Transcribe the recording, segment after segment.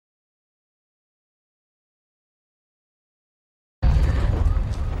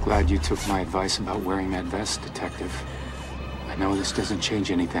glad you took my advice about wearing that vest, Detective. I know this doesn't change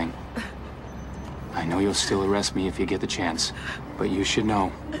anything. I know you'll still arrest me if you get the chance. But you should know,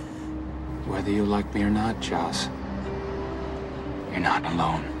 whether you like me or not, Joss, you're not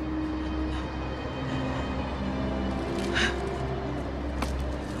alone.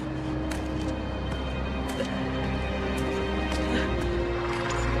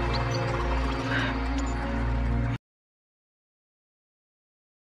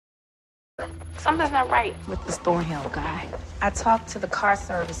 Something's not right with this Thornhill guy. I talked to the car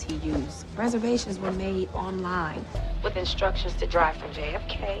service he used. Reservations were made online with instructions to drive from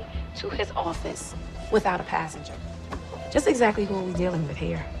JFK to his office without a passenger. Just exactly who are we dealing with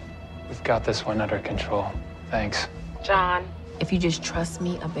here? We've got this one under control. Thanks. John, if you just trust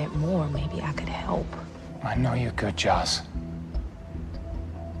me a bit more, maybe I could help. I know you could, Joss.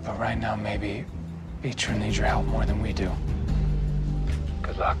 But right now, maybe Beecher needs your help more than we do.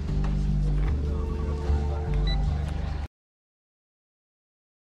 Good luck.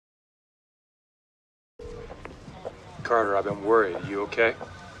 Carter, I've been worried. You okay?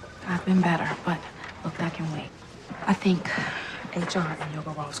 I've been better, but look, that can wait. I think HR and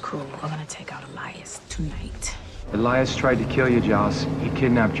Yogarov's crew are gonna take out Elias tonight. Elias tried to kill you, Joss. He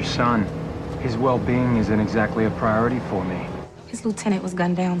kidnapped your son. His well-being isn't exactly a priority for me. His lieutenant was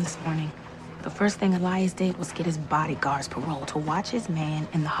gunned down this morning. The first thing Elias did was get his bodyguards parole to watch his man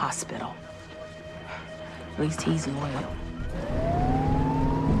in the hospital. At least he's loyal.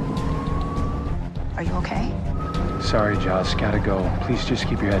 Are you okay? Sorry, Joss. Gotta go. Please just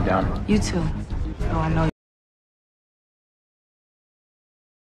keep your head down. You too. Oh, I know.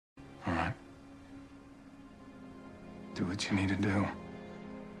 All right. Do what you need to do.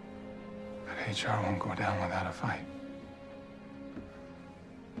 But HR won't go down without a fight.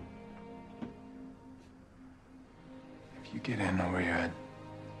 If you get in over your head,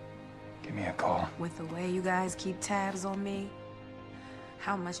 give me a call. With the way you guys keep tabs on me,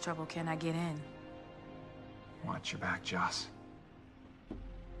 how much trouble can I get in? Watch your back, Joss.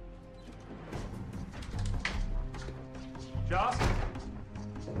 Joss?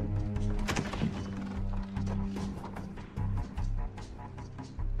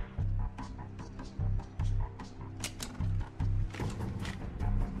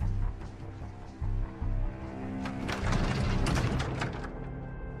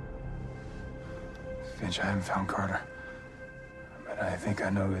 Finch, I haven't found Carter. But I think I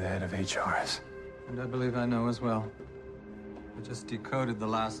know who the head of HR is. And I believe I know as well. I just decoded the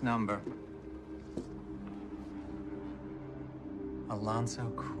last number. Alonzo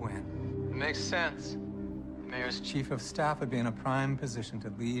Quinn. It makes sense. The mayor's chief of staff would be in a prime position to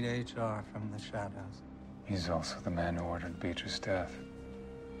lead HR from the shadows. He's also the man who ordered Beecher's death.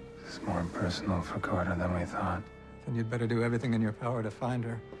 This is more personal for Carter than we thought. Then you'd better do everything in your power to find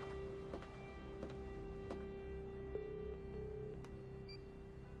her.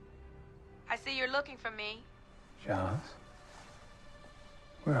 I see you're looking for me. Joss?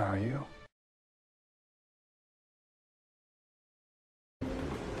 Where are you?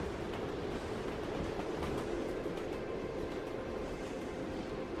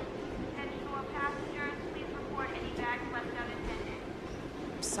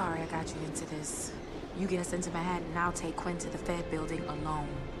 I'm sorry I got you into this. You get us into Manhattan, and I'll take Quinn to the Fed building alone.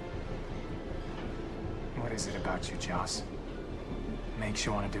 What is it about you, Joss? Makes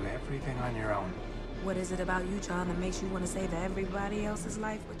you want to do everything on your own. What is it about you, John, that makes you want to save everybody else's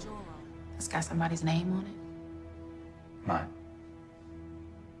life but your own? It's got somebody's name on it? Mine.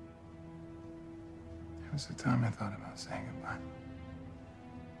 There was a time I thought about saying goodbye.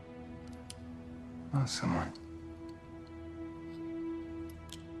 Lost someone.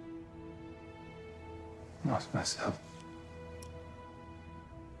 Lost myself.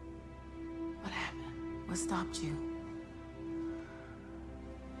 What happened? What stopped you?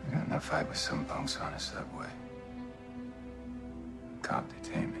 I got in a fight with some punks on a subway. A cop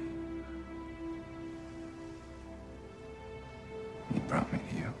detained me. He brought me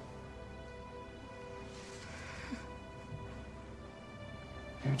to you.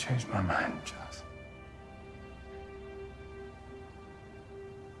 You changed my mind, Joss.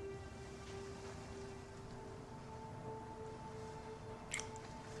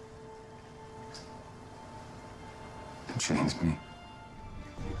 You changed me.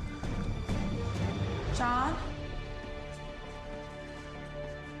 John?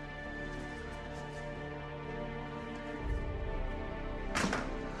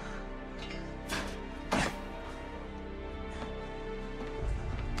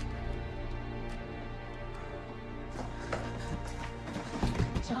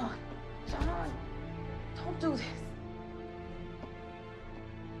 John, don't do this.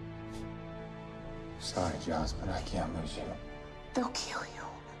 sorry, Joss, but I can't lose you. They'll kill you.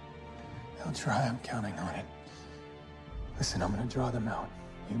 They'll try. I'm counting on it. Listen, I'm gonna draw them out.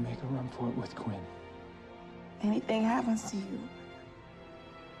 You make a run for it with Quinn. Anything happens to you,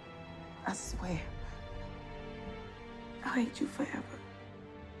 I swear, I'll hate you forever.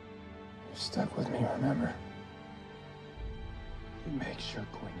 You're stuck with me, remember? You make sure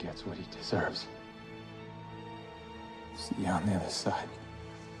Quinn gets what he deserves. See you on the other side.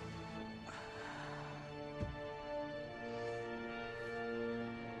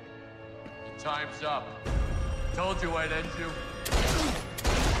 Time's up. Told you I'd end you.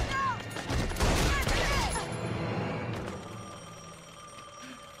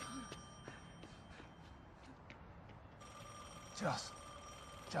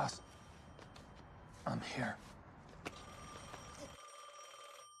 Just, I'm here.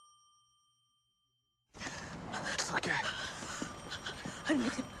 It's okay.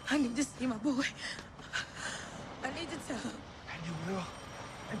 I need to see my boy. I need to tell him. And you will.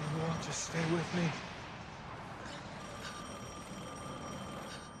 And you will. Just stay with me.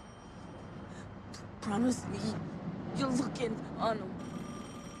 Promise me you're looking on him.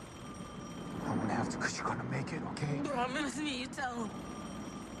 I'm gonna have to, because you're gonna make it, okay? Promise me you tell him.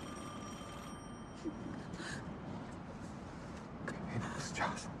 He knows,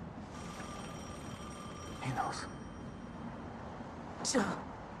 Josh. He knows. John,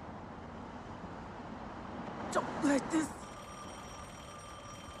 don't let this.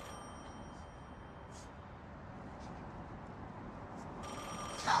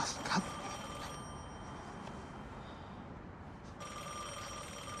 Josh, God